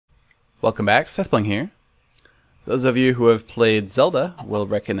Welcome back, Sethbling here. Those of you who have played Zelda will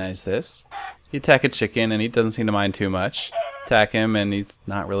recognize this. You attack a chicken and he doesn't seem to mind too much. Attack him and he's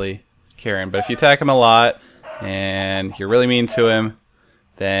not really caring. But if you attack him a lot and you're really mean to him,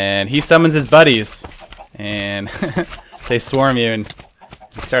 then he summons his buddies and they swarm you and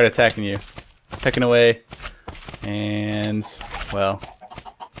start attacking you, pecking away, and well,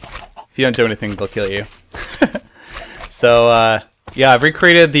 if you don't do anything, they'll kill you. So yeah, I've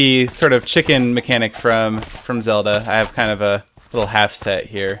recreated the sort of chicken mechanic from Zelda. I have kind of a little half set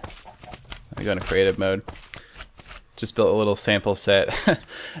here. I go into creative mode. Just built a little sample set.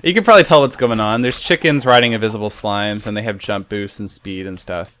 You can probably tell what's going on. There's chickens riding invisible slimes, and they have jump boosts and speed and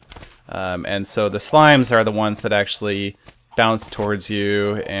stuff. And so the slimes are the ones that actually bounce towards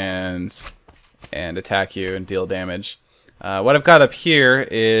you and attack you and deal damage. What I've got up here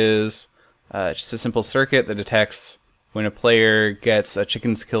is just a simple circuit that detects when a player gets a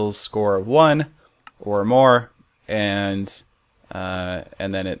chicken's kills score of 1 or more, and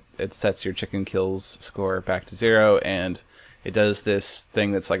then it sets your chicken kills score back to 0, and it does this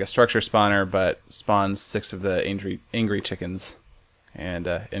thing that's like a structure spawner, but spawns 6 of the angry chickens, and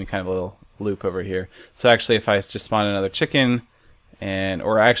in kind of a little loop over here. So actually, if I just spawn another chicken,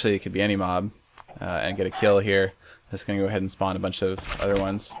 or actually it could be any mob, and get a kill here, that's gonna go ahead and spawn a bunch of other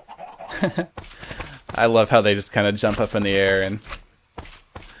ones. I love how they just kind of jump up in the air, and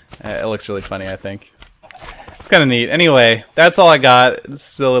it looks really funny, I think. It's kind of neat. Anyway, that's all I got.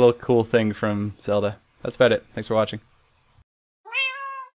 It's a little cool thing from Zelda. That's about it. Thanks for watching.